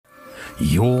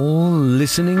You're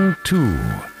listening to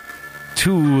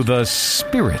the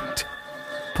Spirit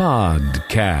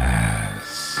Podcast.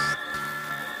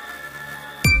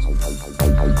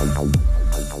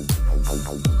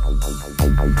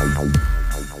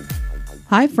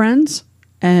 Hi, friends,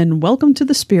 and welcome to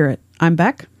the Spirit. I'm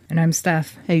Beck. And I'm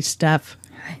Steph. Hey, Steph.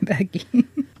 Hi, Becky.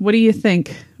 What do you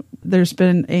think? There's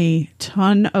been a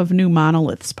ton of new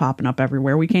monoliths popping up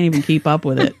everywhere. We can't even keep up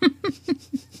with it.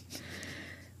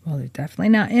 Well, they're definitely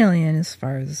not alien as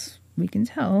far as we can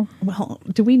tell. Well,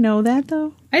 do we know that,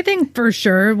 though? I think for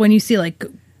sure when you see, like,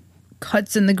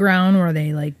 cuts in the ground where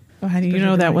they, like... Well, how do you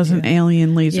know that wasn't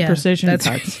alien laser precision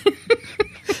cuts? Right.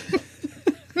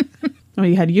 Oh,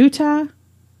 you had Utah,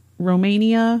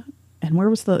 Romania, and where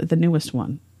was the newest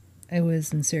one? It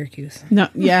was in Syracuse. No,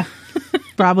 yeah,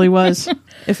 probably was.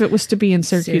 If it was to be in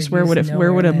Syracuse, where would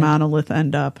a monolith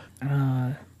end up?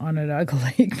 Onondaga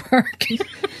Lake Park.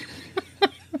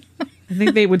 I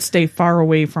think they would stay far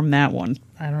away from that one.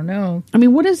 I don't know. I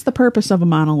mean, what is the purpose of a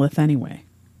monolith anyway?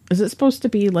 Is it supposed to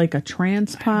be like a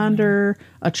transponder,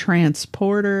 a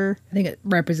transporter? I think it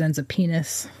represents a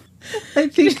penis. I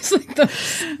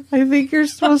think you're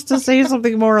supposed to say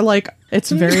something more like it's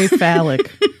very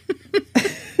phallic.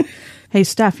 Hey,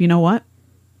 Steph, you know what?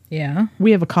 Yeah?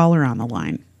 We have a caller on the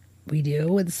line. We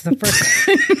do? It's the first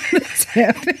time that's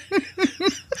happened.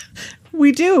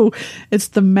 We do. It's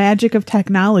the magic of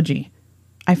technology.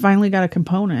 I finally got a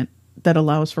component that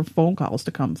allows for phone calls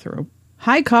to come through.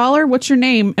 Hi, caller. What's your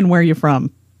name and where are you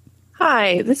from?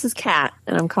 Hi, this is Kat,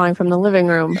 and I'm calling from the living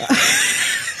room.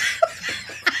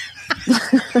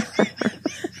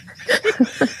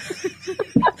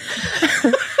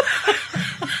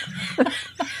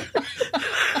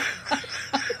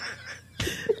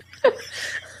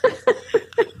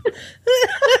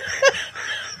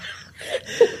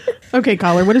 Okay,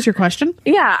 caller, what is your question?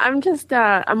 Yeah,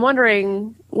 I'm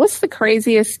wondering, what's the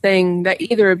craziest thing that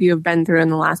either of you have been through in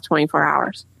the last 24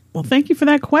 hours? Well, thank you for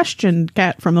that question,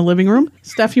 Kat from the living room.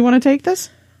 Steph, you want to take this?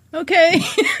 Okay.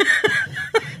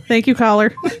 Thank you,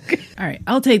 caller. All right,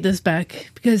 I'll take this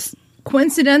back because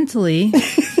coincidentally,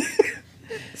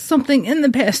 something in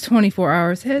the past 24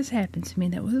 hours has happened to me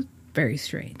that was very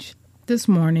strange. This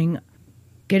morning,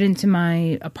 get into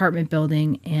my apartment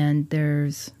building and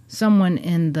there's someone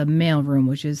in the mail room,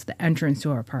 which is the entrance to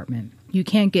our apartment. You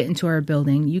can't get into our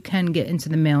building. You can get into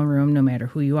the mail room no matter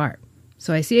who you are.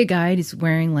 So I see a guy, he's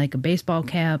wearing like a baseball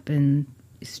cap and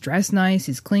he's dressed nice,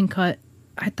 he's clean cut.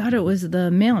 I thought it was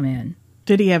the mailman.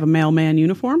 Did he have a mailman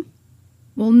uniform?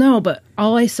 Well, no, but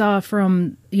all I saw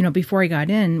from, before I got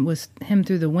in was him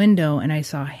through the window and I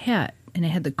saw a hat and it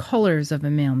had the colors of a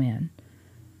mailman.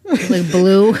 Like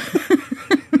blue.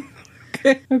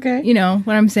 Okay. You know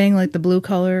what I'm saying, like the blue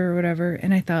color or whatever.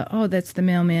 And I thought, oh, that's the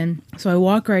mailman. So I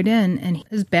walk right in and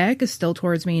his back is still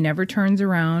towards me. He never turns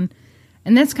around.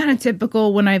 And that's kind of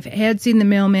typical when I've seen the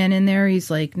mailman in there. He's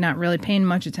like not really paying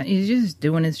much attention. He's just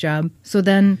doing his job. So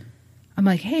then I'm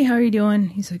like, hey, how are you doing?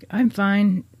 He's like, I'm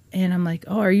fine. And I'm like,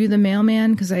 oh, are you the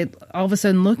mailman? Because all of a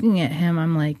sudden looking at him,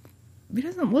 I'm like, he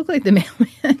doesn't look like the mailman.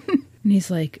 And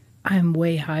he's like, I'm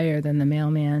way higher than the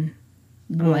mailman.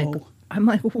 I'm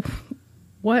like,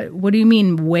 what do you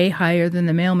mean way higher than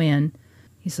the mailman?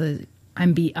 He says,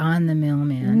 I'm beyond the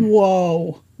mailman.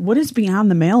 Whoa. What is beyond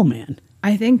the mailman?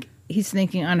 I think he's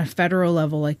thinking on a federal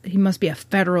level, like he must be a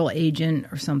federal agent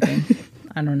or something.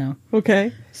 I don't know.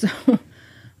 Okay. So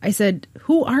I said,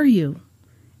 who are you?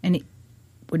 And he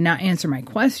would not answer my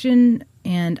question.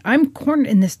 And I'm cornered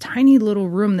in this tiny little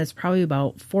room that's probably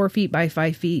about 4 feet by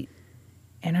 5 feet.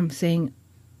 And I'm saying,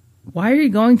 why are you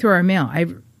going through our mail? I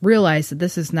realized that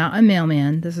this is not a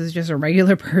mailman. This is just a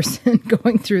regular person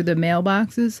going through the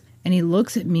mailboxes. And he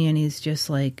looks at me and he's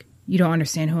just like, you don't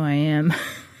understand who I am.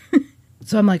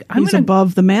 So I'm like, he's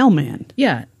above the mailman.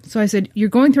 Yeah. So I said, you're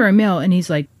going through our mail. And he's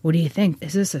like, what do you think?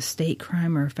 Is this a state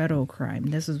crime or a federal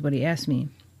crime? This is what he asked me.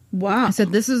 Wow. I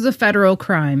said, this is a federal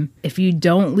crime. If you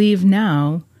don't leave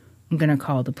now, I'm going to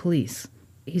call the police.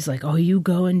 He's like, oh, you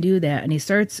go and do that. And he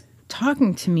starts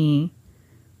talking to me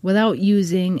without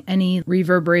using any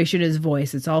reverberation in his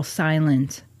voice. It's all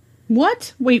silent.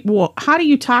 What? Wait, how do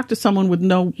you talk to someone with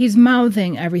no... He's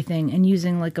mouthing everything and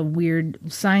using like a weird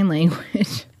sign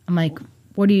language. I'm like,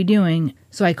 what are you doing?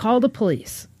 So I called the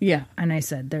police. Yeah. And I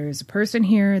said, there's a person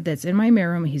here that's in my mail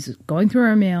room. He's going through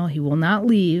our mail. He will not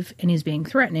leave. And he's being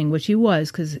threatening, which he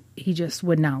was because he just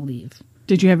would not leave.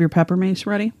 Did you have your pepper mace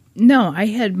ready? No, I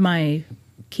had my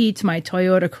key to my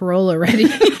Toyota Corolla ready.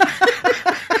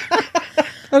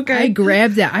 Okay. I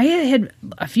grabbed it. I had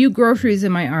a few groceries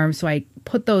in my arms, so I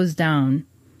put those down.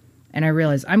 And I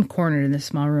realized I'm cornered in this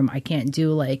small room. I can't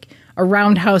do like a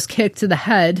roundhouse kick to the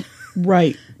head.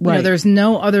 Right. You know, there's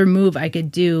no other move I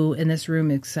could do in this room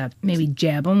except maybe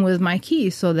jab him with my key.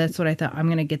 So that's what I thought. I'm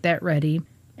going to get that ready.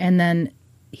 And then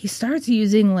he starts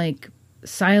using like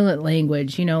silent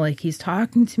language, you know, like he's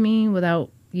talking to me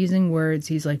without using words.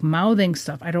 He's like mouthing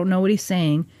stuff. I don't know what he's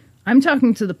saying. I'm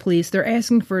talking to the police. They're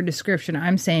asking for a description.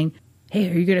 I'm saying, hey,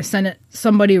 are you going to send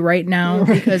somebody right now?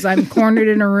 Because I'm cornered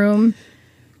in a room.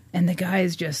 And the guy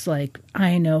is just like,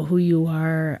 I know who you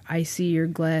are. I see your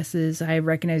glasses. I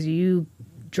recognize you. You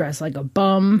dress like a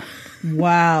bum.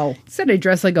 Wow. He said I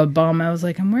dress like a bum. I was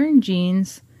like, I'm wearing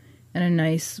jeans and a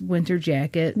nice winter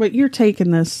jacket. But you're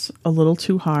taking this a little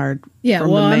too hard Yeah,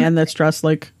 from well, the man that's dressed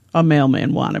like a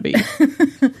mailman wannabe.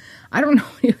 I don't know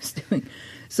what he was doing.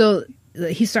 So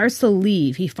he starts to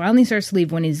leave. He finally starts to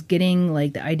leave when he's getting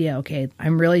like the idea, okay,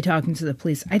 I'm really talking to the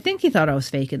police. I think he thought I was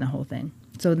faking the whole thing.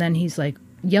 So then he's like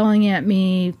yelling at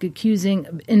me,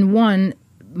 accusing,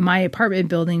 my apartment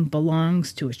building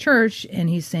belongs to a church, and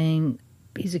he's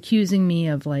accusing me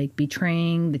of like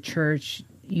betraying the church.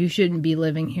 You shouldn't be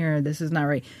living here. This is not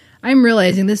right. I'm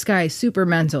realizing this guy is super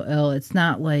mental ill. It's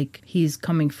not like he's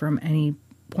coming from any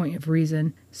point of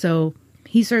reason. So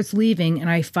he starts leaving, and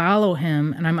I follow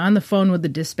him, and I'm on the phone with the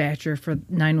dispatcher for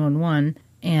 911,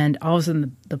 and all of a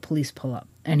sudden the police pull up.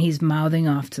 And he's mouthing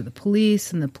off to the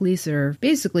police, and the police are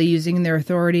basically using their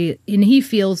authority, and he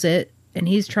feels it, and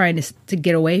he's trying to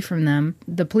get away from them.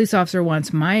 The police officer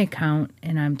wants my account,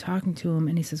 and I'm talking to him,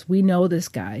 and he says, we know this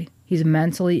guy. He's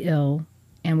mentally ill,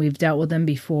 and we've dealt with him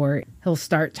before. He'll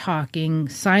start talking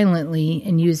silently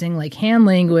and using like hand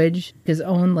language, his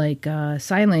own like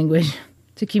sign language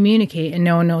to communicate, and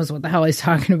no one knows what the hell he's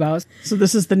talking about. So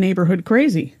this is the neighborhood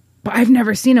crazy. But I've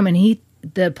never seen him, and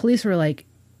the police were like,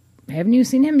 haven't you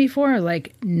seen him before?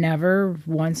 Like, never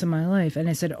once in my life. And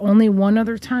I said, only one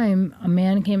other time a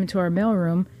man came into our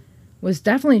mailroom, was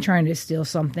definitely trying to steal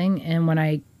something. And when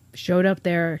I showed up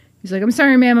there, he's like, I'm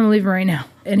sorry, ma'am, I'm leaving right now.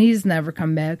 And he's never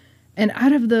come back. And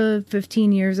out of the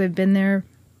 15 years I've been there,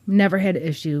 never had an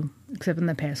issue, except in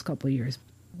the past couple of years.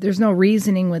 There's no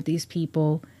reasoning with these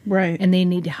people. Right. And they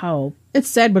need help. It's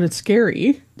sad, but it's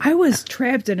scary. I was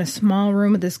trapped in a small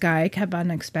room with this guy. I kept on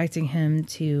expecting him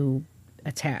to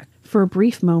attack. For a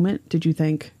brief moment, did you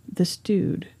think, this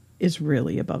dude is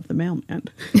really above the mailman?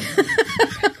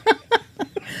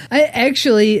 I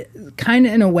actually, kind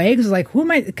of in a way, because like, who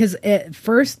am I? Because at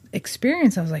first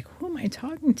experience, I was like, who am I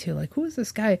talking to? Like, who is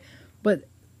this guy? But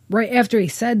right after he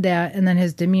said that, and then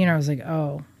his demeanor, I was like,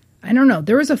 oh, I don't know.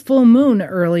 There was a full moon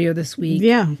earlier this week.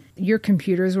 Yeah. Your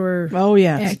computers were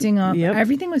acting up. Yep.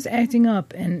 Everything was acting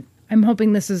up, and I'm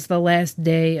hoping this is the last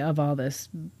day of all this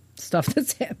stuff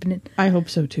that's happening. I hope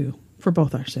so too, for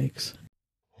both our sakes.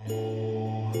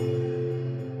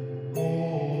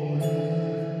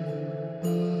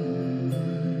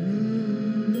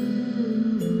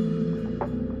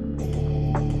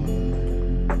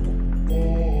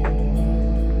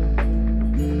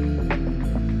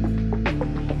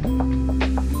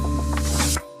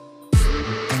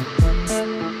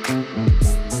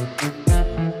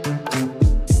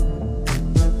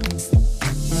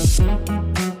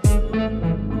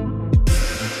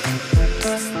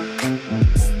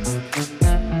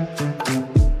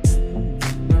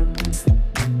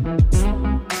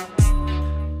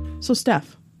 So,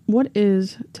 Steph, what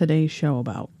is today's show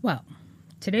about? Well,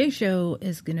 today's show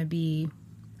is going to be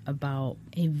about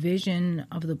a vision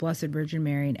of the Blessed Virgin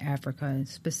Mary in Africa,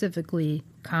 specifically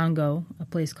Congo, a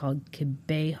place called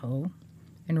Kibeho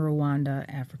in Rwanda,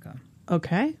 Africa.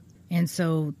 Okay. And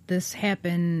so this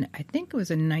happened, I think it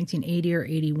was in 1980 or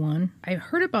 81. I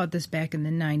heard about this back in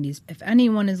the 90s. If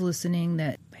anyone is listening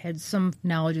that had some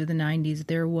knowledge of the 90s,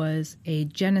 there was a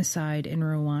genocide in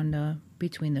Rwanda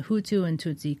between the Hutu and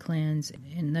Tutsi clans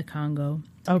in the Congo.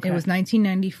 Okay. It was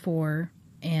 1994,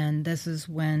 and this is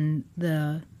when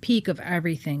the peak of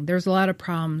everything. There's a lot of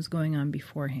problems going on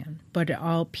beforehand, but it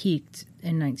all peaked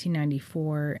in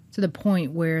 1994 to the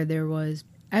point where there was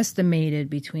estimated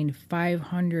between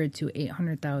 500 to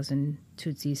 800,000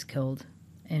 Tutsis killed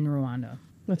in Rwanda.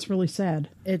 That's really sad.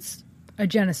 It's a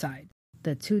genocide.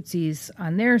 The Tutsis,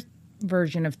 on their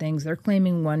version of things, they're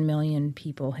claiming 1 million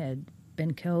people had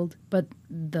been killed, but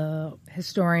the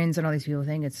historians and all these people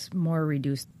think it's more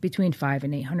reduced, between 5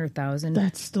 and 800,000.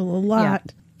 That's still a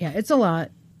lot. Yeah, it's a lot.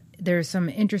 There's some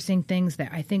interesting things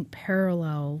that I think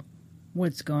parallel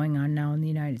what's going on now in the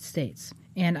United States.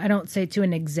 And I don't say to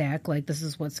an exact, like, this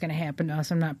is what's going to happen to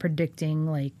us. I'm not predicting,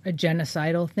 like, a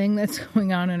genocidal thing that's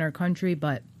going on in our country,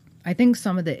 but I think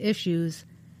some of the issues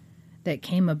that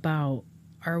came about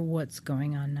are what's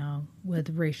going on now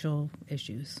with racial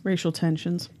issues. Racial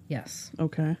tensions. Yes.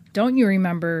 Okay. Don't you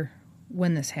remember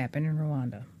when this happened in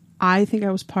Rwanda? I think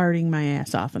I was partying my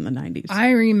ass off in the 90s. I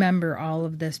remember all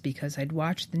of this because I'd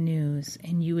watch the news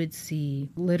and you would see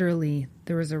literally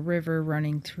there was a river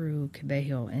running through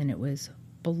Kibeho and it was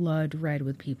blood red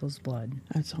with people's blood.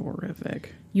 That's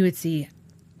horrific. You would see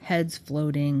heads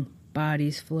floating,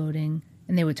 bodies floating,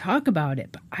 and they would talk about it,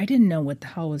 but I didn't know what the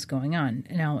hell was going on.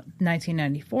 Now,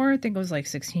 1994, I think I was like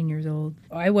 16 years old.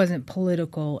 I wasn't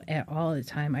political at all at the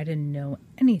time. I didn't know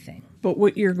anything. But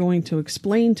what you're going to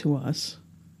explain to us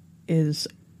is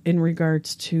in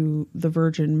regards to the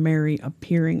Virgin Mary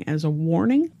appearing as a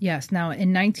warning? Yes. Now,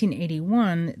 in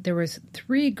 1981, there was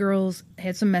 3 girls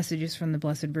had some messages from the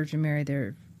Blessed Virgin Mary.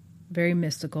 They're very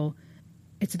mystical.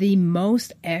 It's the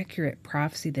most accurate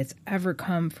prophecy that's ever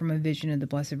come from a vision of the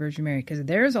Blessed Virgin Mary, because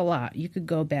there's a lot. You could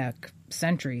go back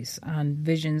centuries on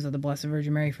visions of the Blessed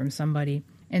Virgin Mary from somebody.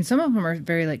 And some of them are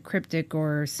very like cryptic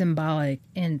or symbolic.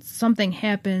 And something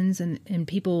happens and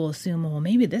people will assume, well,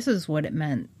 maybe this is what it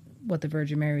meant, what the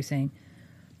Virgin Mary was saying.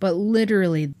 But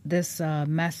literally, this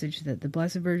message that the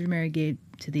Blessed Virgin Mary gave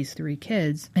to these 3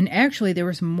 kids, and actually there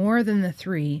was more than the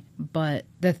 3, but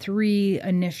the 3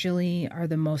 initially are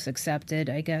the most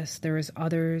accepted, I guess. There was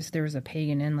others. There was a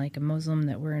pagan and like a Muslim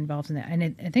that were involved in that.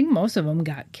 And I think most of them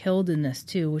got killed in this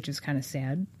too, which is kind of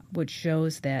sad, which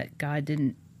shows that God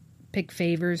didn't pick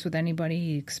favors with anybody.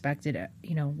 He expected,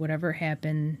 whatever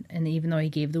happened. And even though he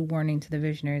gave the warning to the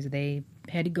visionaries, they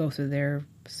had to go through their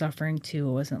suffering too.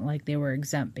 It wasn't like they were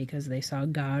exempt because they saw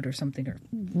God or something or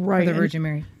the Virgin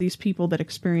Mary. These people that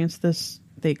experienced this,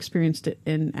 they experienced it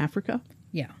in Africa?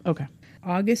 Yeah. Okay.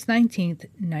 August 19th,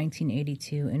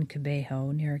 1982, in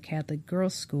Kibeho, near a Catholic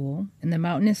girls' school, in the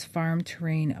mountainous farm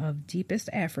terrain of deepest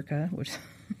Africa, which...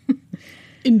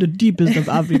 in the deepest of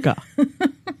Africa.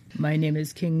 My name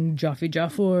is King Jaffe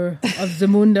Jaffor of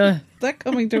Zamunda. Is that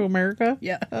coming to America?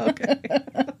 Yeah. Okay.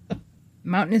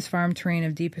 Mountainous farm terrain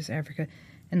of deepest Africa.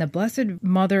 And the Blessed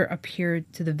Mother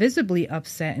appeared to the visibly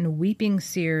upset and weeping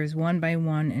seers one by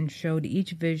one and showed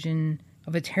each vision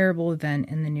of a terrible event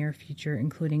in the near future,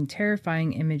 including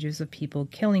terrifying images of people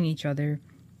killing each other,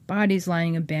 bodies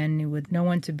lying abandoned with no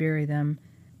one to bury them,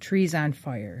 trees on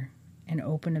fire, an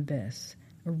open abyss,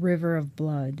 a river of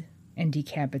blood, and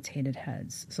decapitated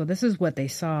heads. So this is what they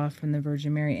saw from the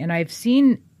Virgin Mary. And I've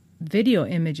seen video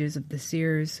images of the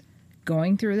seers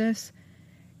going through this,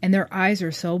 and their eyes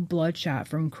are so bloodshot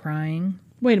from crying.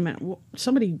 Wait a minute.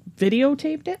 Somebody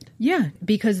videotaped it? Yeah,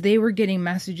 because they were getting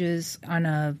messages on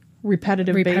a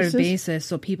repetitive basis,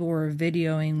 so people were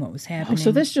videoing what was happening. Oh,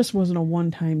 so this just wasn't a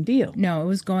one-time deal. No, it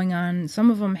was going on.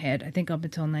 Some of them had, I think up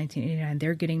until 1989,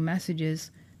 they're getting messages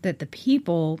that the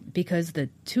people, because the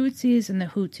Tutsis and the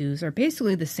Hutus are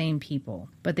basically the same people,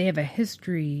 but they have a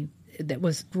history that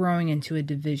was growing into a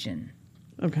division.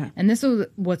 Okay. And this is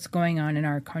what's going on in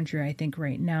our country, I think,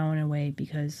 right now in a way,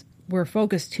 because we're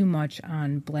focused too much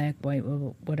on black, white,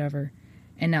 whatever,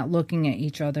 and not looking at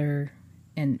each other.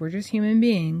 And we're just human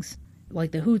beings.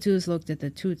 Like the Hutus looked at the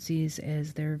Tutsis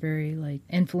as they're very like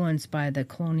influenced by the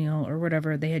colonial or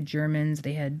whatever. They had Germans,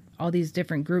 they had all these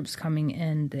different groups coming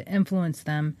in that influenced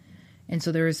them. And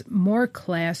so there's more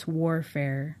class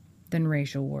warfare than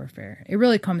racial warfare. It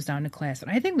really comes down to class.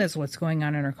 And I think that's what's going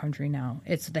on in our country now.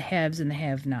 It's the haves and the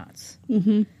have-nots.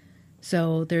 Mm-hmm.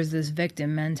 So there's this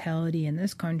victim mentality in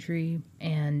this country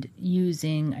and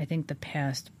using, I think, the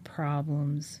past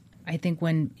problems. I think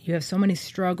when you have so many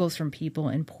struggles from people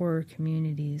in poorer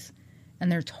communities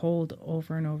and they're told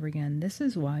over and over again, this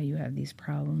is why you have these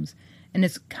problems. And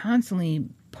it's constantly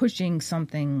pushing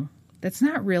something that's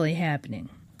not really happening.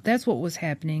 That's what was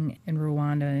happening in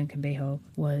Rwanda and Kibeho,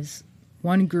 was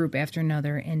one group after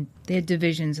another, and they had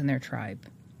divisions in their tribe.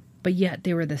 But yet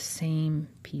they were the same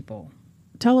people.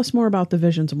 Tell us more about the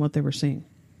visions and what they were seeing.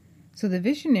 So the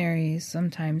visionaries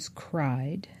sometimes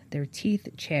cried. Their teeth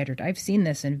chattered. I've seen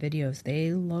this in videos.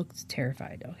 They looked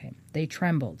terrified. Okay. They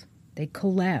trembled. They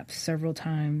collapsed several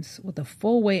times with the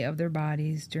full weight of their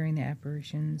bodies during the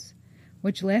apparitions,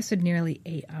 which lasted nearly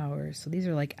 8 hours. So these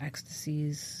are like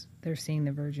ecstasies. They're seeing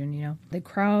the Virgin, you know. The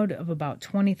crowd of about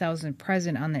 20,000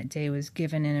 present on that day was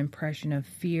given an impression of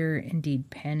fear, indeed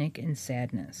panic and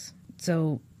sadness.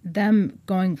 So them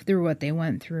going through what they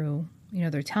went through, you know,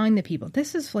 they're telling the people,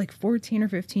 this is like 14 or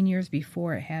 15 years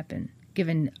before it happened,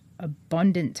 given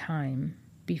abundant time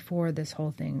before this whole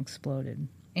thing exploded.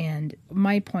 And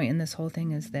my point in this whole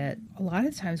thing is that a lot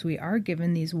of times we are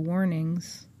given these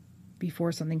warnings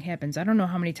before something happens. I don't know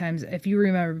how many times, if you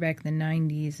remember back in the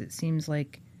 90s, it seems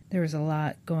like there was a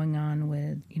lot going on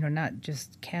with, you know, not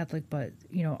just Catholic, but,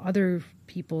 you know, other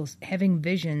people having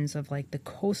visions of like the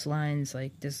coastlines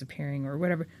like disappearing or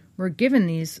whatever. We're given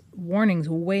these warnings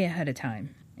way ahead of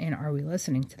time. And are we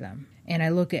listening to them? And I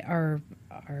look at our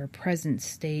present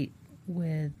state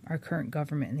with our current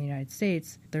government in the United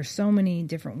States. There's so many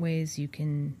different ways you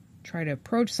can try to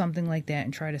approach something like that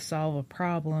and try to solve a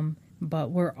problem,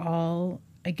 but we're all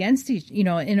against each,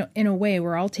 in a way,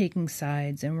 we're all taking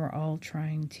sides and we're all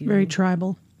trying to... Very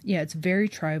tribal. Yeah, it's very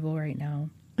tribal right now.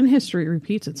 And history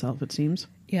repeats itself, it seems.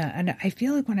 Yeah, and I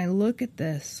feel like when I look at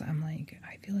this, I'm like,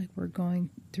 I feel like we're going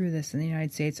through this in the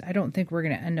United States. I don't think we're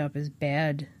going to end up as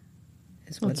bad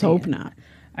as what Let's they hope end. not.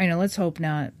 I know, let's hope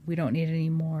not. We don't need any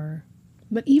more.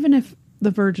 But even if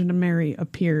the Virgin Mary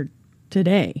appeared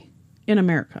today in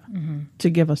America to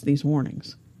give us these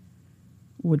warnings,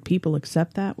 would people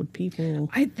accept that? Would people...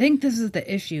 I think this is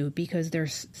the issue because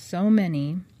there's so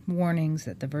many warnings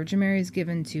that the Virgin Mary has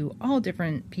given to all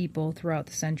different people throughout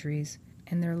the centuries,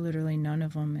 and there literally none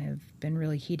of them have been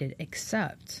really heeded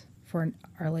except for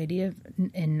Our Lady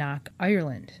in Knock,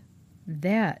 Ireland.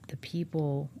 That the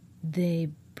people, they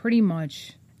pretty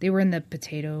much... They were in the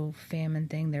potato famine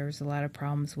thing. There was a lot of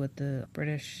problems with the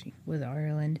British, with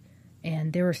Ireland,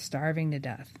 and they were starving to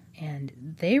death.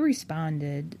 And they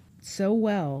responded so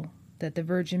well that the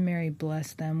Virgin Mary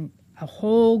blessed them. A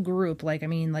whole group,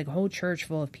 a whole church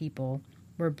full of people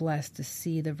were blessed to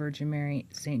see the Virgin Mary,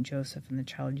 St. Joseph, and the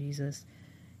child Jesus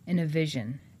in a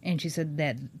vision. And she said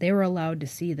that they were allowed to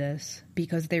see this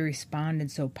because they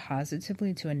responded so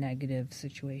positively to a negative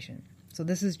situation. So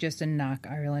this is just in Knock,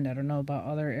 Ireland. I don't know about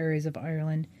other areas of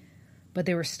Ireland, but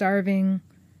they were starving,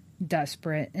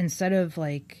 desperate. Instead of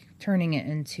turning it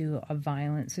into a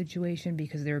violent situation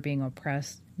because they were being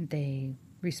oppressed, they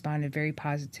responded very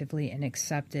positively and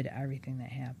accepted everything that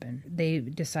happened. They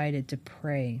decided to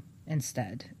pray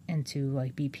instead and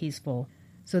to be peaceful.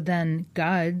 So then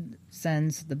God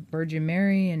sends the Virgin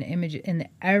Mary and image, and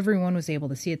everyone was able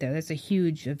to see it there. That's a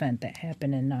huge event that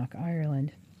happened in Knock,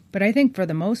 Ireland. But I think for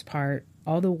the most part,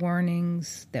 all the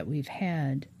warnings that we've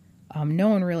had, no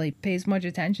one really pays much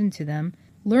attention to them.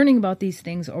 Learning about these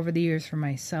things over the years for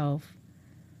myself,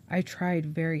 I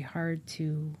tried very hard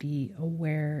to be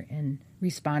aware and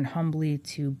respond humbly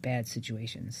to bad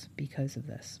situations because of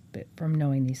this, but from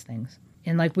knowing these things.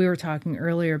 And like we were talking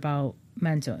earlier about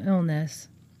mental illness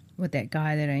with that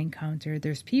guy that I encountered,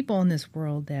 there's people in this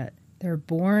world that they're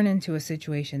born into a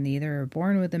situation. They either are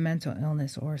born with a mental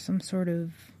illness or some sort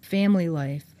of family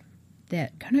life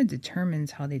that kind of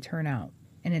determines how they turn out.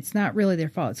 And it's not really their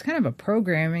fault. It's kind of a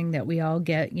programming that we all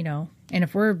get, And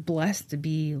if we're blessed to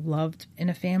be loved in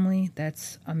a family,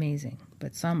 that's amazing.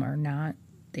 But some are not.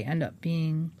 They end up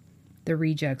being the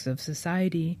rejects of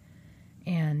society.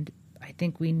 And I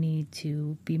think we need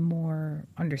to be more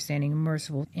understanding and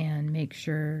merciful and make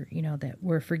sure, that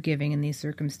we're forgiving in these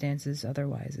circumstances.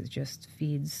 Otherwise, it just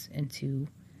feeds into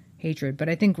hatred. But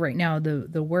I think right now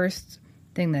the worst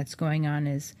thing that's going on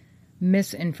is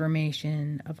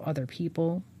misinformation of other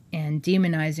people and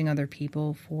demonizing other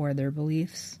people for their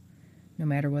beliefs, no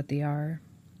matter what they are,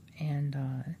 and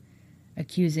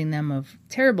accusing them of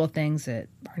terrible things that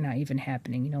are not even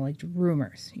happening, like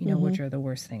rumors, which are the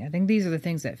worst thing. I think these are the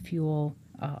things that fuel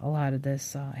a lot of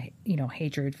this,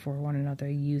 hatred for one another,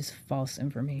 use false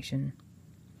information.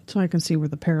 So I can see where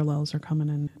the parallels are coming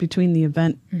in between the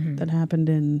event that happened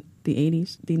in the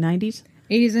 80s, the 90s?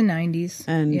 80s and 90s.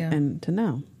 And to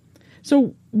now.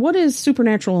 So what is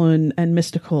supernatural and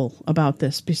mystical about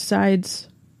this besides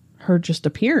her just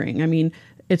appearing? I mean,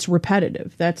 it's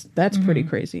repetitive. That's pretty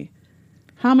crazy.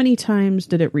 How many times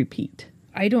did it repeat?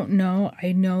 I don't know.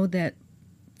 I know that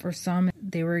for some,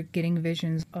 they were getting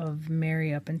visions of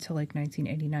Mary up until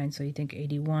 1989. So you think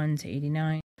 81 to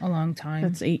 89, a long time.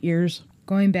 That's 8 years.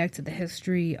 Going back to the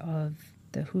history of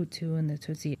the Hutu and the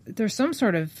Tutsi, there's some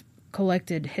sort of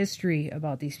collected history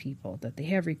about these people that they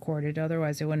have recorded.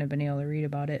 Otherwise, they wouldn't have been able to read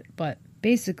about it. But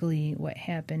basically, what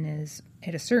happened is,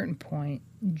 at a certain point,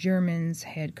 Germans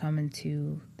had come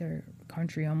into their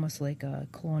country almost like a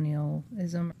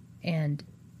colonialism and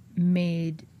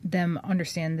made them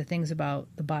understand the things about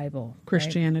the Bible.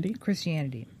 Christianity. Right?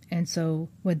 Christianity. And so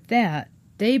with that,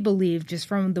 they believed, just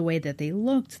from the way that they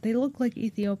looked like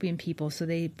Ethiopian people. So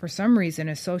they, for some reason,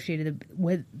 associated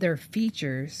with their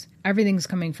features, everything's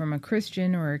coming from a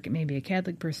Christian or maybe a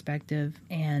Catholic perspective.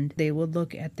 And they would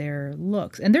look at their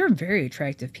looks. And they're very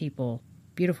attractive people,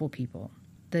 beautiful people.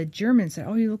 The Germans said,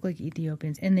 "Oh, you look like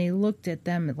Ethiopians." And they looked at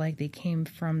them like they came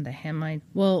from the Hamites.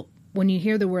 Well, when you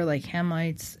hear the word like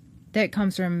Hamites, that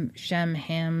comes from Shem,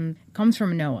 Ham, comes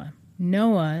from Noah.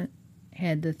 Noah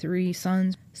had the 3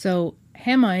 sons. So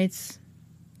Hamites,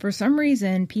 for some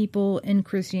reason, people in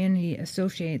Christianity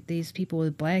associate these people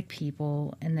with black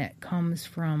people, and that comes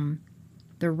from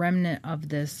the remnant of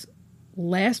this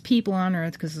last people on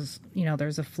earth, because,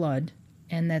 there's a flood,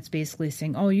 And that's basically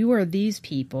saying, oh, you are these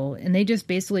people. And they just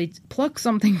basically plucked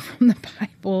something from the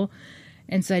Bible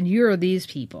and said, you're these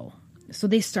people. So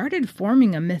they started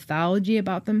forming a mythology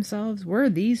about themselves. We're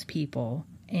these people.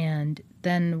 And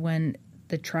then when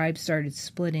the tribes started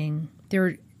splitting, they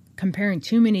were comparing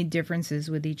too many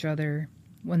differences with each other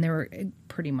when they were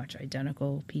pretty much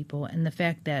identical people. And the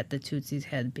fact that the Tutsis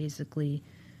had basically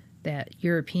that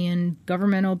European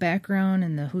governmental background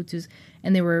and the Hutus,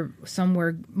 and some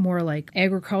were more like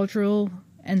agricultural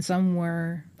and some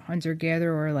were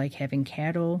hunter-gatherer or like having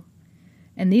cattle.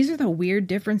 And these are the weird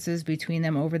differences between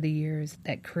them over the years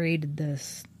that created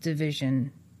this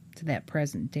division to that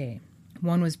present day.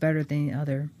 One was better than the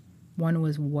other. One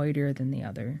was whiter than the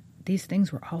other. These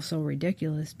things were also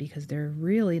ridiculous because they're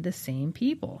really the same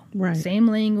people. Right. Same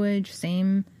language,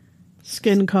 same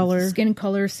Skin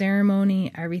color,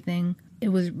 ceremony, everything. It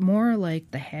was more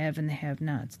like the have and the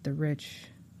have-nots, the rich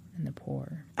and the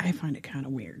poor. I find it kind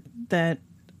of weird that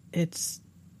it's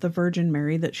the Virgin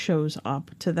Mary that shows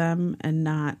up to them and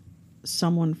not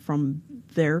someone from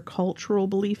their cultural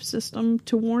belief system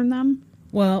to warn them.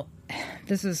 Well,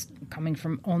 this is coming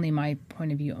from only my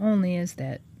point of view only, is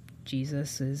that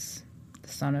Jesus is the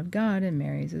Son of God and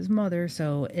Mary's his mother.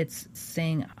 So it's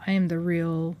saying, I am the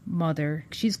real mother.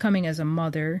 She's coming as a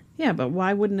mother. Yeah, but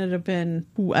why wouldn't it have been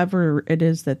whoever it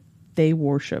is that they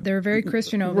worship? They're very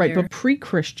Christian over right, there. but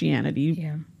pre-Christianity,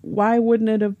 Yeah. why wouldn't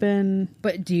it have been?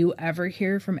 But do you ever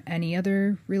hear from any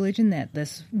other religion that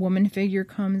this woman figure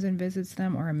comes and visits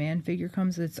them or a man figure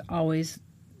comes? It's always,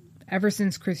 ever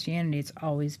since Christianity, it's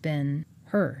always been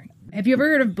her. Have you ever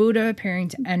heard of Buddha appearing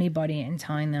to anybody and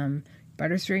telling them,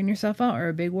 better straighten yourself out or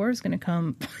a big war is going to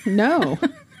come? No.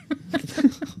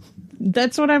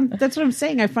 That's what I'm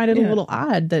saying. I find it a little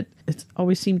odd that it's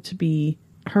always seemed to be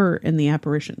her in the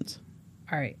apparitions.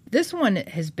 All right. This one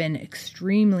has been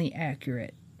extremely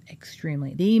accurate.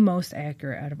 Extremely. The most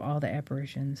accurate out of all the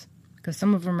apparitions. Because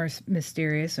some of them are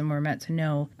mysterious and we're meant to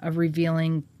know a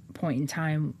revealing point in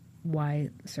time why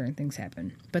certain things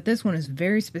happen. But this one is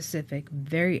very specific,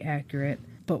 very accurate.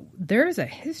 But there is a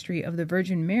history of the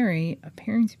Virgin Mary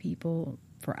appearing to people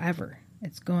forever.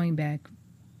 It's going back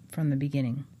from the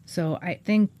beginning. So I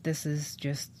think this is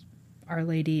just Our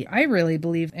Lady. I really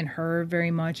believe in her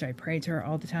very much. I pray to her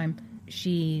all the time.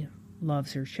 She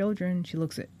loves her children. She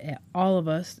looks at all of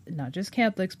us, not just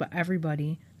Catholics, but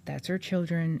everybody. That's her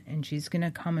children, and she's going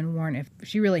to come and warn if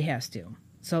she really has to.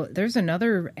 So there's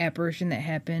another apparition that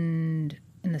happened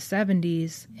in the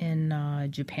 70s in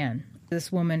Japan.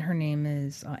 This woman, her name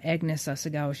is Agnes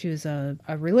Sasagawa. She was a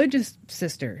religious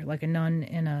sister, like a nun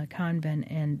in a convent,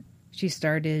 and she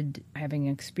started having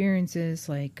experiences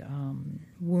like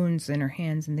wounds in her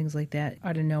hands and things like that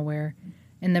out of nowhere.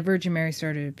 And the Virgin Mary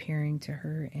started appearing to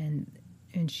her,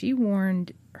 and she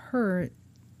warned her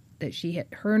that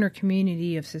her and her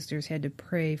community of sisters had to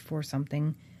pray for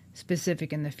something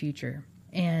specific in the future.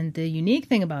 And the unique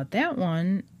thing about that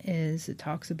one is it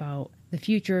talks about the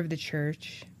future of the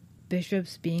church,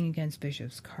 bishops being against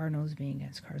bishops, cardinals being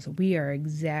against cardinals. We are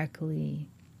exactly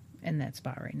in that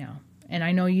spot right now. And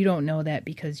I know you don't know that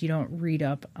because you don't read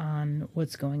up on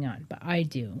what's going on, but I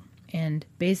do. And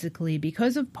basically,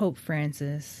 because of Pope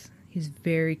Francis, he's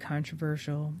very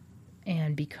controversial.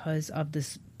 And because of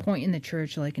this point in the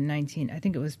church, like I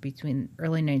think it was between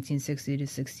early 1960 to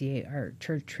 68, our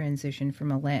church transitioned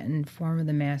from a Latin form of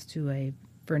the Mass to a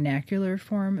vernacular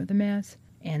form of the Mass.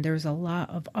 And there was a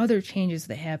lot of other changes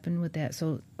that happened with that.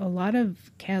 So a lot of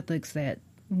Catholics that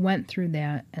went through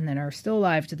that and that are still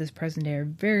alive to this present day are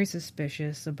very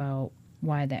suspicious about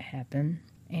why that happened.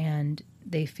 And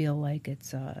they feel like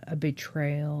it's a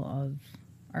betrayal of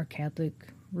our Catholic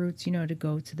roots, to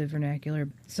go to the vernacular.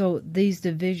 So these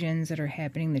divisions that are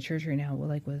happening in the church right now,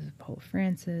 like with Pope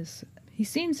Francis, he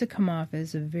seems to come off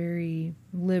as a very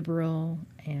liberal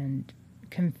and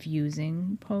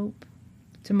confusing pope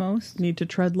to most. Need to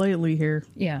tread lightly here.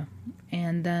 Yeah.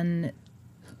 And then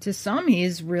to some, he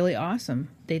is really awesome.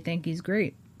 They think he's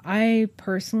great. I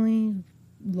personally,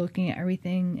 looking at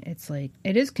everything, it's like,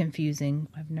 it is confusing.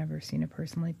 I've never seen a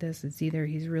person like this. It's either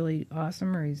he's really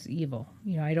awesome or he's evil.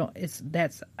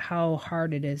 That's how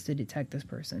hard it is to detect this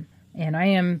person. And I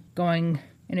am going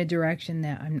in a direction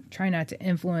that I'm trying not to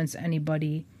influence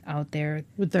anybody out there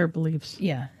with their beliefs.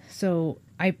 Yeah. So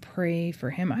I pray for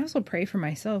him. I also pray for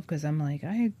myself because I'm like,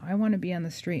 I want to be on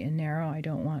the straight and narrow. I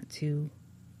don't want to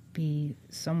be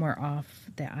somewhere off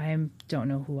that I don't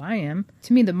know who I am.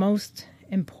 To me, the most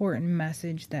important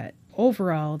message that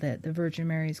overall that the Virgin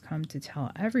Mary's come to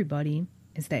tell everybody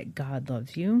is that God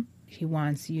loves you. He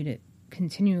wants you to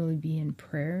continually be in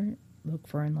prayer, look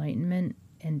for enlightenment,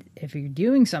 And if you're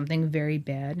doing something very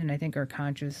bad, and I think our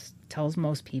conscience tells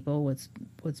most people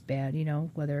what's bad, you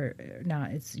know, whether or not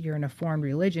you're in a foreign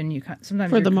religion, sometimes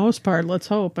For the most part, let's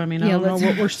hope. I mean, I don't know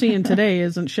what we're seeing today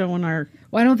isn't showing our.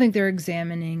 Well, I don't think they're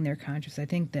examining their conscience. I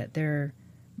think that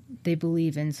they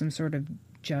believe in some sort of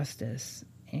justice,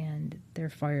 and they're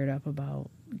fired up about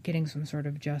getting some sort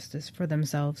of justice for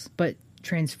themselves. But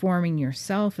transforming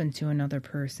yourself into another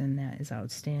person, that is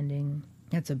outstanding.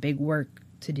 That's a big work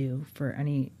to do for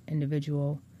any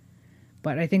individual.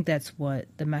 But I think that's what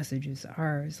the messages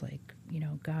are, is like, you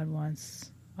know, God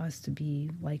wants us to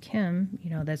be like him. You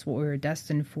know, that's what we were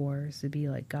destined for, is to be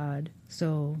like God.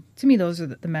 So to me, those are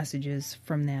the messages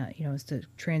from that, you know, is to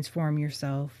transform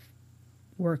yourself,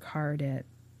 work hard at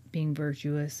being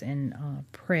virtuous, and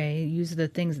pray. Use the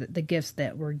things, the gifts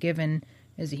that we're given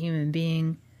as a human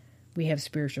being. We have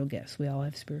spiritual gifts. We all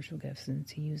have spiritual gifts, and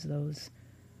to use those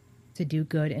to do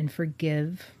good and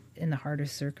forgive in the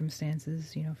hardest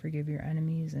circumstances, you know, forgive your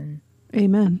enemies. And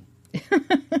Amen.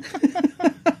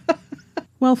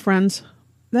 Well, friends,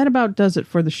 that about does it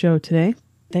for the show today.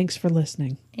 Thanks for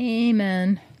listening.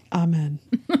 Amen. Amen.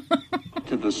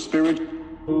 To the Spirit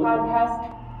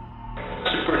Podcast.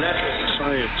 Supernatural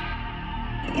Science.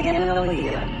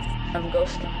 I'm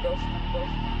ghost.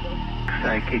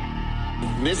 Psychic.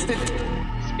 Mystic.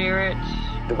 Spirit.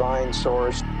 Divine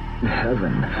Source.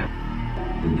 Heaven.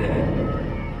 The dead.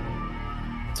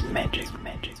 It's magic.